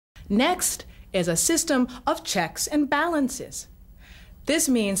Next is a system of checks and balances. This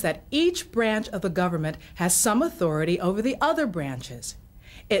means that each branch of the government has some authority over the other branches.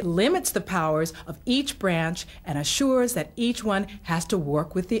 It limits the powers of each branch and assures that each one has to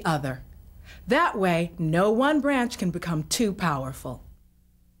work with the other. That way, no one branch can become too powerful.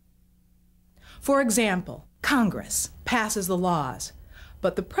 For example, Congress passes the laws,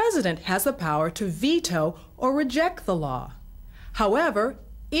 but the president has the power to veto or reject the law. However,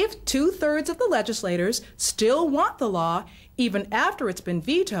 if 2/3 of the legislators still want the law, even after it's been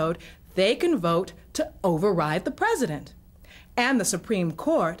vetoed, they can vote to override the president. And the Supreme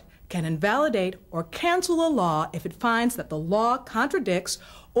Court can invalidate or cancel a law if it finds that the law contradicts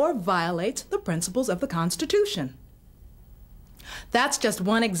or violates the principles of the Constitution. That's just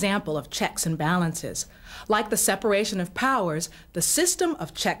one example of checks and balances. Like the separation of powers, the system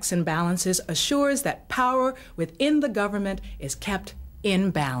of checks and balances assures that power within the government is kept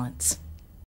in balance.